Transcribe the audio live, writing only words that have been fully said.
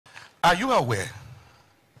Are you aware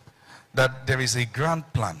that there is a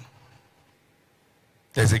grand plan?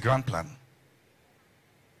 There's a grand plan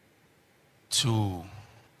to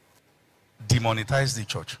demonetize the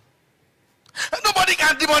church. Nobody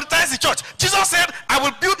can demonetize the church. Jesus said, I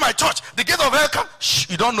will build my church. The gate of hell can... Shh,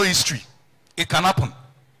 you don't know history. It can happen.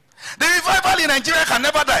 The revival in Nigeria can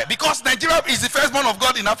never die because Nigeria is the firstborn of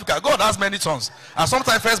God in Africa. God has many sons. And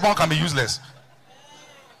sometimes firstborn can be useless.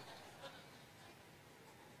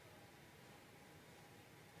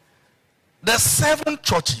 The 7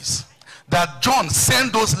 churches that John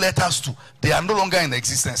sent those letters to, they are no longer in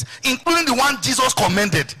existence, including the one Jesus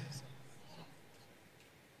commended.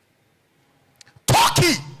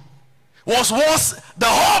 Turkey was once the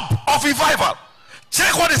hub of revival.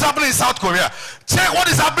 Check what is happening in South Korea. Check what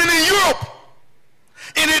is happening in Europe.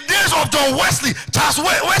 In the days of John Wesley,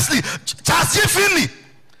 Charles J. Finney,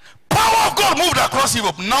 power of God moved across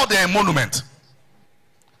Europe. Now they're a monument.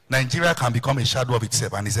 Nigeria can become a shadow of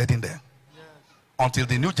itself, and is heading there. Until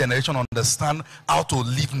the new generation understand how to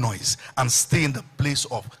leave noise and stay in the place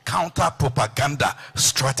of counter-propaganda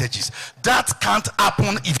strategies. That can't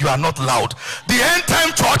happen if you are not loud. The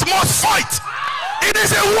end-time church must fight. It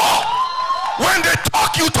is a war. When they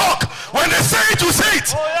talk, you talk. When they say it, you say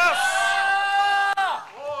it. Oh,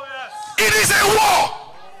 yes. It is a war.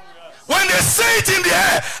 When they say it in the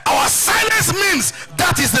air, our silence means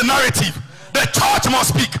that is the narrative. The church must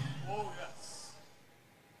speak.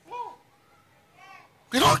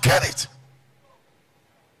 We don't get it.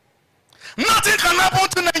 Nothing can happen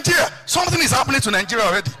to Nigeria. Something is happening to Nigeria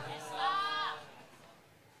already.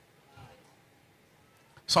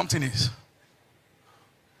 Something is.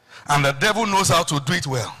 And the devil knows how to do it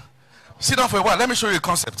well. Sit down for a while. Let me show you a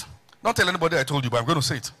concept. Don't tell anybody I told you, but I'm going to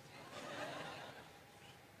say it.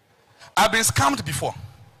 I've been scammed before.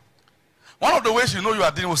 One of the ways you know you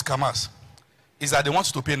are dealing with scammers is that they want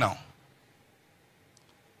you to pay now.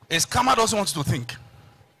 A scammer doesn't want you to think.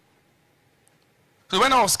 So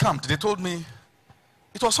when I was scammed, they told me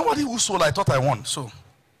it was somebody who sold. I thought I won. So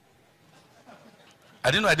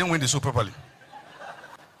I didn't know I didn't win the show properly.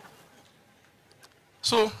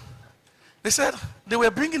 So they said they were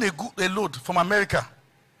bringing a load from America.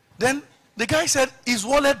 Then the guy said his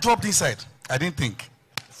wallet dropped inside. I didn't think.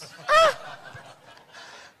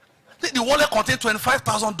 The wallet contained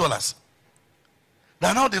 $25,000.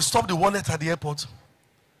 Now they stopped the wallet at the airport.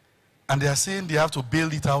 And they are saying they have to bail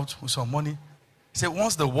it out with some money. Say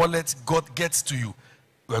once the wallet gets to you,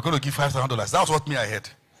 we are going to give $5,000. That's what me I had.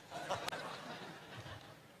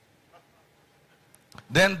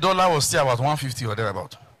 Then dollar was still about 150 or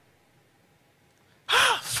thereabout.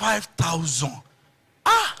 5,000.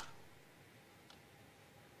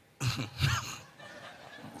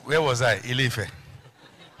 Where was I? Ilefe.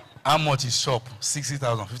 How much is shop?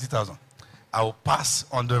 60,000, 50,000. I will pass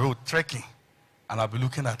on the road trekking, and I'll be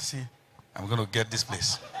looking at, see, I'm going to get this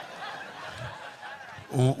place.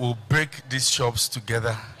 We'll break these shops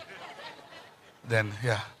together. Then,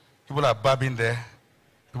 yeah, people are babbing there.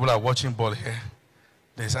 People are watching ball here.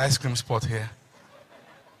 There's ice cream spot here.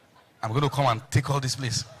 I'm going to come and take all this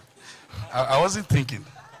place. I wasn't thinking.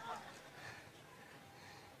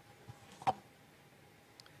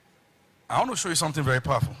 I want to show you something very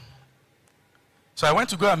powerful. So I went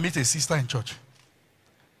to go and meet a sister in church.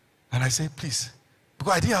 And I said, please,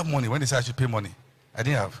 because I didn't have money. When they said I should pay money, I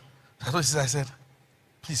didn't have. So I told the sister, I said,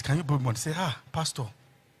 please, can you borrow money? She said, pastor,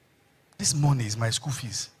 this money is my school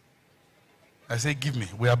fees. I said, give me.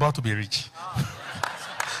 We're about to be rich.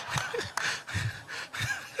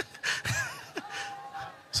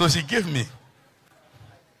 So she gave me.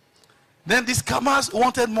 Then these scammers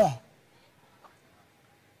wanted more.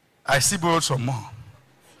 I still borrowed some more.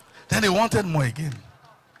 Then they wanted more again.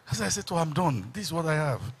 I said, oh, I'm done. This is what I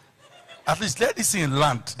have. At least let this thing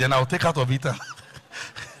land. Then I'll take out of it.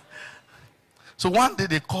 So one day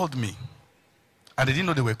they called me. And they didn't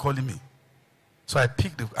know they were calling me. So I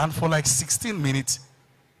picked it. And for like 16 minutes,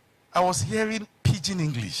 I was hearing pidgin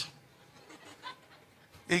English.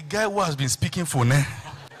 A guy who has been speaking for now.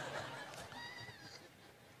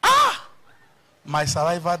 My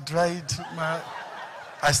saliva dried.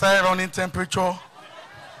 I started running temperature.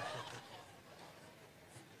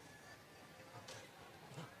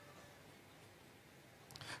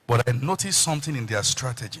 But I noticed something in their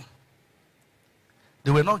strategy.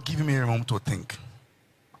 They were not giving me room to think.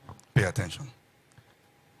 Pay attention.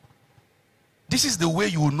 This is the way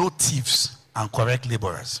you will know thieves and correct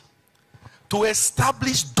laborers. To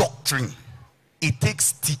establish doctrine, it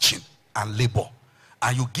takes teaching and labor.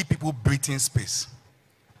 And you give people breathing space.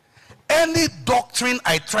 Any doctrine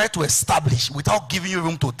I try to establish without giving you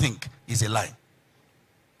room to think is a lie.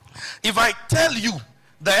 If I tell you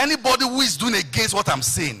that anybody who is doing against what I'm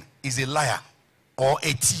saying is a liar or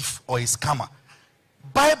a thief or a scammer.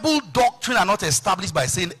 Bible doctrine are not established by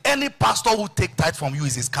saying any pastor who take tithe from you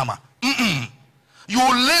is a scammer. You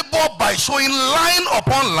labor by showing line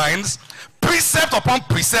upon lines, precept upon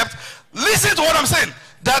precept. Listen to what I'm saying,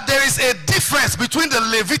 that there is a difference between the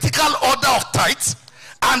Levitical order of tithes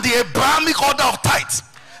and the Abrahamic order of tithes.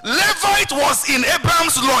 Levite was in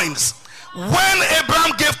Abraham's loins when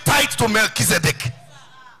Abraham gave tithe to Melchizedek.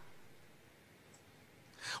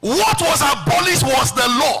 What was abolished was the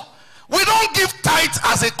law. We don't give tithe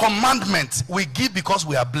as a commandment. We give because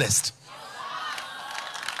we are blessed.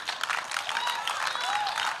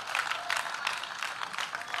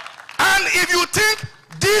 And if you think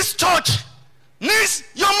this church needs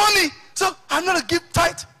your money, so I'm going to give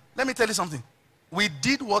tithe. Let me tell you something. We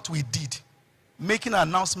did what we did, making an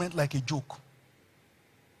announcement like a joke.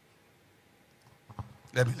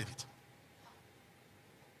 Let me leave it.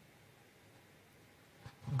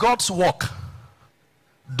 God's work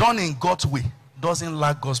done in God's way doesn't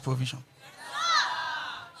lack God's provision.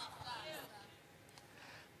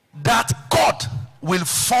 That God will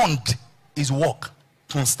fund his work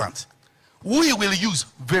constant. Who he will use,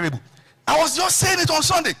 variable. I was just saying it on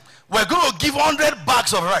Sunday. We're going to give 100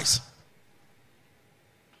 bags of rice.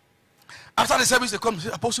 After the service, they come and say,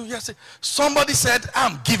 Apostle, yes, somebody said,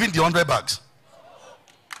 I'm giving the 100 bags.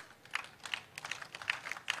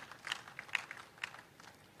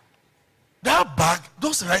 That bag,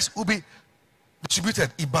 those rice will be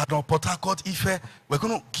distributed. Ibadan, Port Harcourt, Ife. We're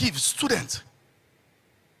going to give students.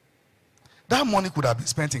 That money could have been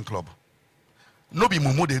spent in club. No be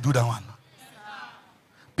mumu, they do that one.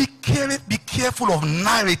 Be careful of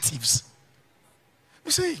narratives.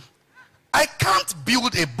 You see, I can't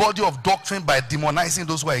build a body of doctrine by demonizing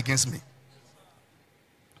those who are against me.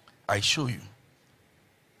 I show you.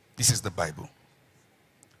 This is the Bible.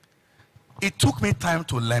 It took me time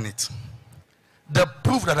to learn it. The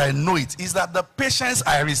proof that I know it is that the patience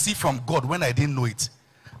I received from God when I didn't know it,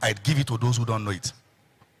 I'd give it to those who don't know it.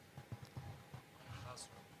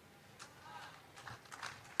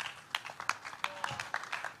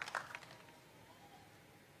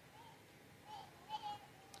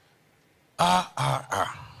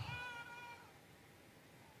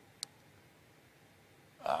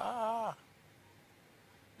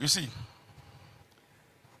 You see,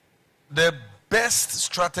 the best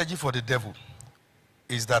strategy for the devil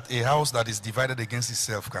is that a house that is divided against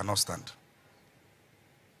itself cannot stand.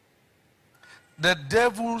 The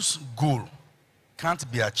devil's goal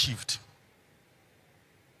can't be achieved.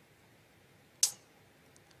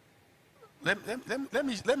 Let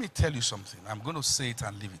me tell you something. I'm going to say it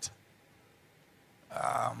and leave it.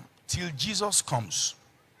 Till Jesus comes,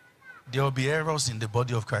 there will be errors in the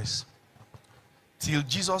body of Christ. Till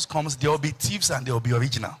Jesus comes, there will be thieves and there will be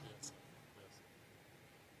original.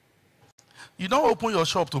 You don't open your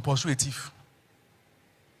shop to pursue a thief.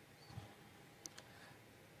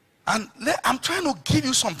 And I'm trying to give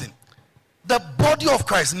you something. The body of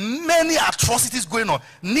Christ, many atrocities going on,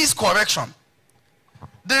 needs correction.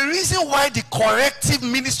 The reason why the corrective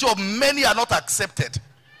ministry of many are not accepted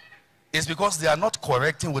is because they are not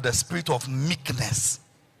correcting with the spirit of meekness.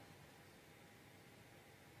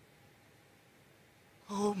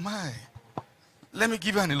 Oh my. Let me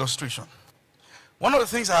give you an illustration. One of the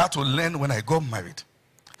things I had to learn when I got married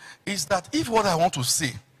is that if what I want to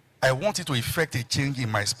say, I want it to effect a change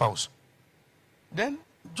in my spouse, then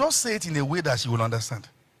just say it in a way that she will understand.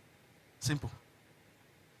 Simple.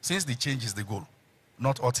 Since the change is the goal,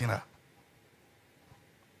 not hurting her.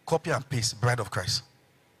 Copy and paste, bride of Christ.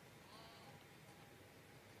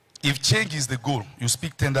 If change is the goal, you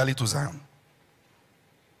speak tenderly to Zion.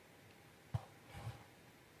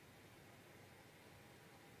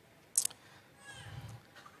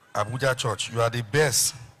 Abuja Church, you are the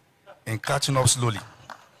best in catching up slowly.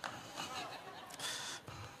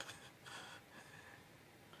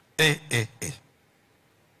 Hey.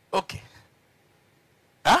 Okay.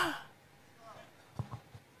 Huh?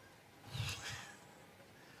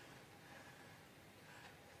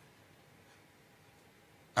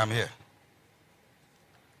 I'm here.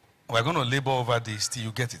 We're going to labor over this till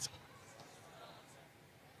you get it.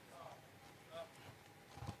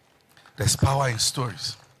 There's power in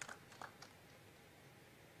stories.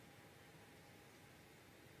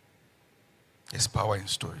 There's power in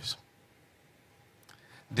stories.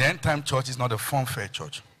 The end time church is not a fun-fair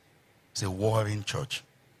church. It's a warring church.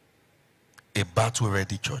 A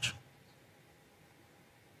battle-ready church.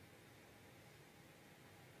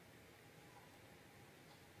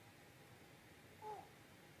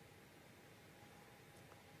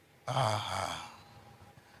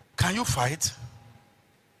 Can you fight?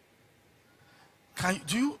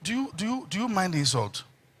 Do you mind insult?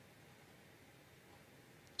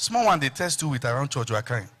 Small one they test you with around church, you are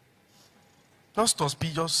crying. Just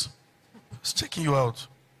Tospi, just checking you out.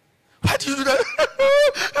 Why do you do that?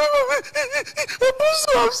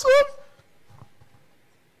 I'm sorry.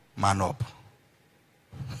 Man up.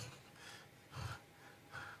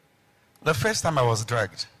 The first time I was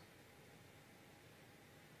dragged,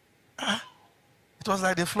 it was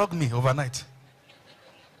like they flogged me overnight.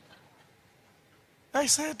 I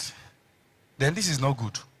said, then this is not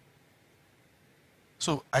good.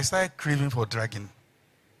 So I started craving for dragging.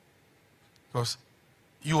 Because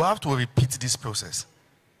you have to repeat this process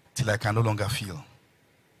till I can no longer feel.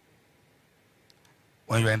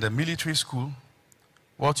 When you're in the military school,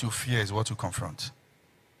 what you fear is what you confront.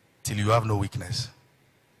 Till you have no weakness.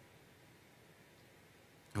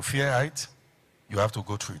 You fear height, you have to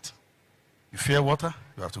go through it. You fear water,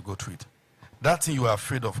 you have to go through it. That thing you are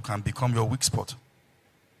afraid of can become your weak spot.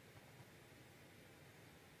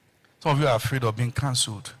 Some of you are afraid of being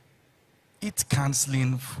cancelled. Eat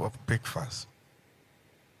cancelling for breakfast.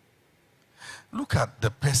 Look at the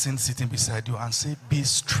person sitting beside you and say, be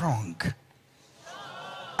strong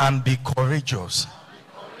and be courageous.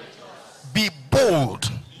 Be bold.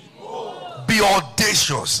 Be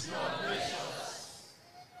audacious.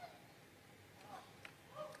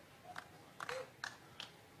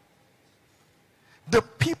 The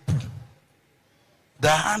people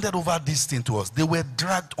that handed over this thing to us, they were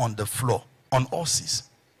dragged on the floor, on horses.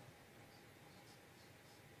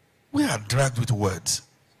 We are dragged with words.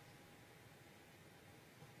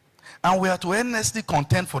 And we are to earnestly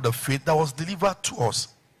contend for the faith that was delivered to us.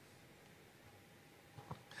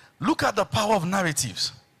 Look at the power of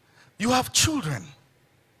narratives. You have children.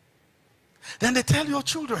 Then they tell your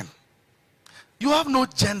children, you have no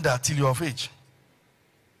gender till you're of age.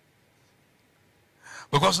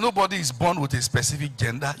 Because nobody is born with a specific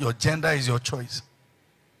gender. Your gender is your choice.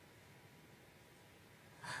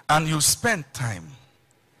 And you spend time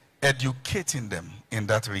educating them in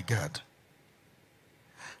that regard.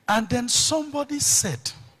 And then somebody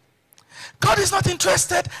said, God is not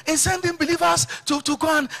interested in sending believers to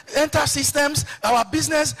go and enter systems. Our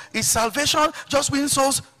business is salvation, just win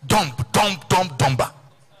souls. Dumb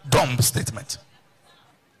statement.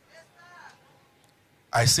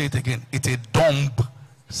 I say it again. It's a dumb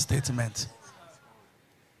statement.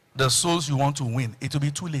 The souls you want to win, it will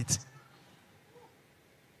be too late.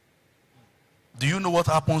 Do you know what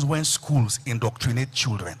happens when schools indoctrinate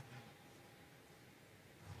children?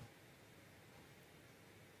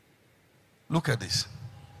 Look at this.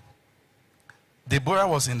 Deborah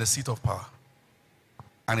was in the seat of power,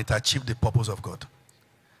 and it achieved the purpose of God.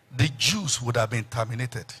 The Jews would have been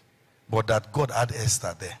terminated, but that God had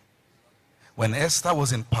Esther there. When Esther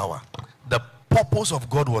was in power, the purpose of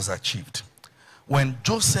God was achieved. When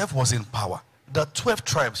Joseph was in power, the 12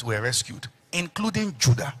 tribes were rescued, including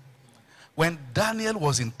Judah. When Daniel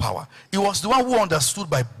was in power, he was the one who understood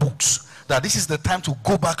by books that this is the time to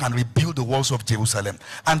go back and rebuild the walls of Jerusalem.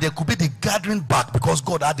 And there could be the gathering back because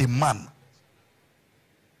God had a man.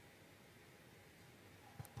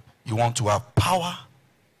 You want to have power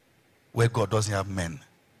where God doesn't have men.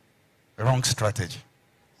 Wrong strategy.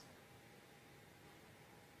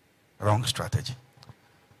 Wrong strategy.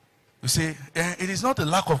 You say, it is not the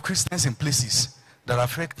lack of Christians in places that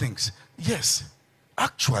affect things. Yes,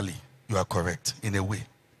 actually, you are correct in a way.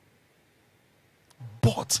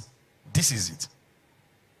 But this is it.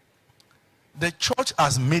 The church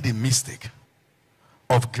has made a mistake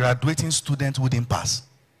of graduating students who didn't pass.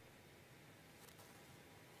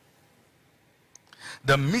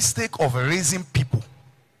 The mistake of raising people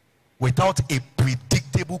without a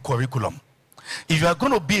predictable curriculum. If you are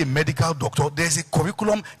going to be a medical doctor, there's a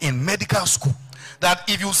curriculum in medical school that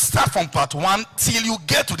if you start from part 1 till you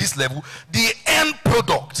get to this level, the end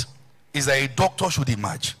product is that a doctor should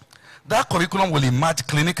emerge. That curriculum will emerge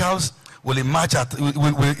clinicals, will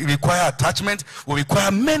require attachment, will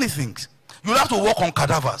require many things. You'll have to work on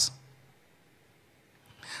cadavers.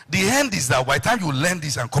 The end is that by the time you learn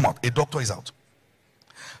this and come out, a doctor is out.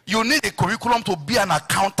 You need a curriculum to be an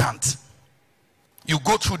accountant. You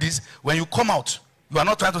go through this. When you come out, you are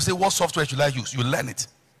not trying to say, what software should I use? You learn it.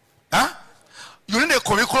 Huh? You need a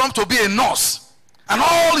curriculum to be a nurse. And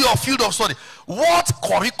all your field of study. What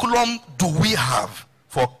curriculum do we have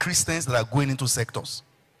for Christians that are going into sectors?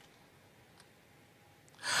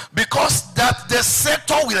 Because that the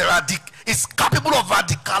sector is capable of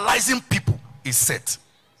radicalizing people is set.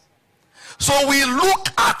 So we look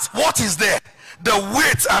at what is there, the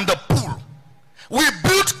weight and the pull. We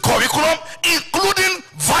build curriculum including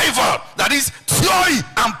Vival, that is theory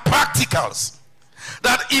and practicals.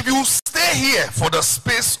 That if you stay stay here for the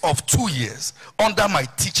space of 2 years under my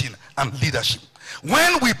teaching and leadership.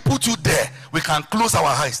 When we put you there, we can close our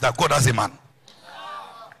eyes that God has a man.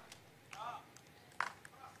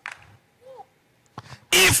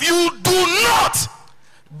 If you do not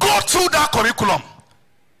go through that curriculum,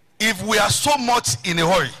 if we are so much in a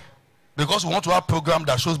hurry because we want to have a program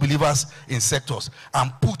that shows believers in sectors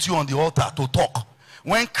and put you on the altar to talk,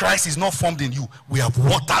 when Christ is not formed in you, we have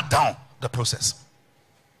watered down the process.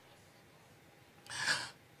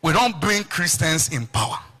 We don't bring Christians in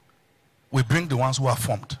power. We bring the ones who are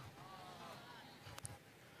formed.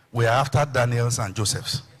 We are after Daniels and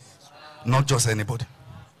Josephs, not just anybody.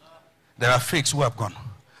 There are fakes who have gone.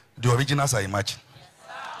 The originals are imagined.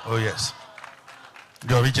 Oh yes.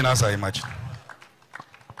 The originals are imagined.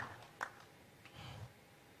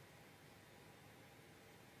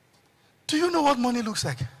 Do you know what money looks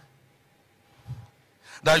like?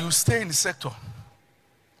 That you stay in the sector.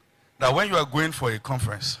 That when you are going for a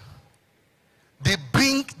conference, they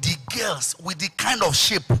bring the girls with the kind of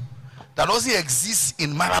shape that doesn't exist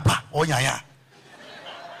in Maraba or Yaya.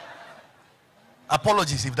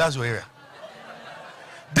 Apologies if that's your area.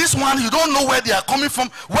 This one, you don't know where they are coming from,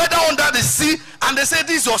 whether under the sea, and they say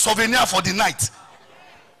this is your souvenir for the night.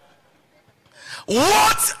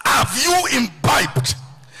 What have you imbibed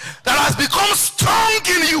that has become strong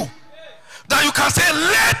in you that you can say,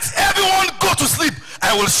 let everyone go to sleep,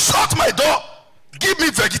 I will shut my door, give me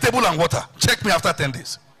vegetable and water, check me after 10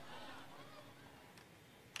 days.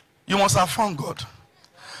 You must have found God.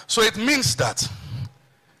 So it means that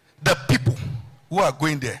the people who are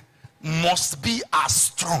going there must be as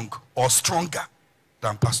strong or stronger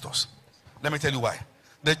than pastors. Let me tell you why.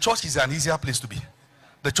 The church is an easier place to be.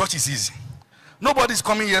 The church is easy. Nobody's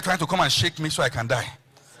coming here trying to come and shake me so I can die.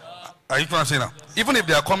 Are you what I'm saying now? Even if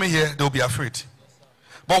they are coming here, they'll be afraid.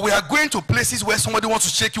 But we are going to places where somebody wants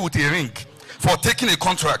to shake you with a ring for taking a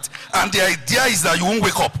contract. And the idea is that you won't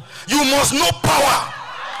wake up. You must know power.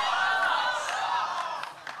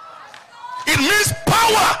 It means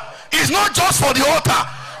power is not just for the altar.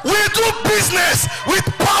 We do business with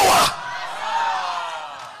power.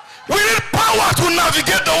 We need power to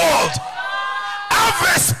navigate the world. Have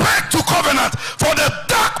respect to covenant, for the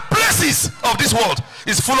dark places of this world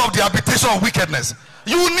is full of the habitation of wickedness.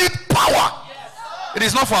 You need power. It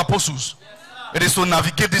is not for apostles. It is to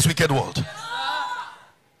navigate this wicked world.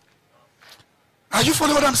 Are you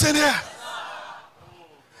following what I'm saying here?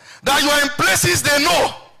 That you are in places they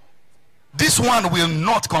know this one will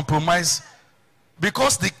not compromise,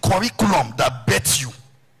 because the curriculum that bets you,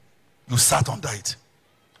 you sat under it.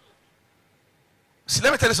 See,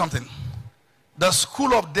 let me tell you something. The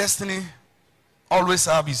school of destiny always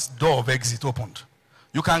have its door of exit opened.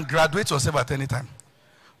 You can graduate yourself at any time,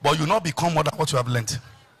 but you not become more than what you have learned.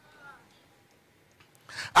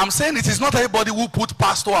 I'm saying it is not everybody who put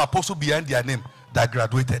pastor or apostle behind their name that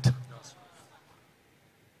graduated.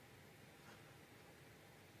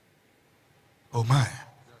 Oh my.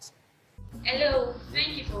 Hello,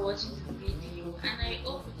 thank you for watching the video, and I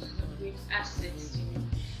hope it was a great asset to you.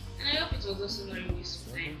 And I hope it was also not a waste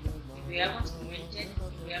of time. If you haven't commented,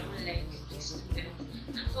 if you haven't liked, please do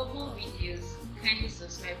that. And for more videos, kindly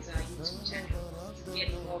subscribe to our YouTube channel to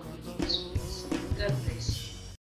get more videos. God bless you.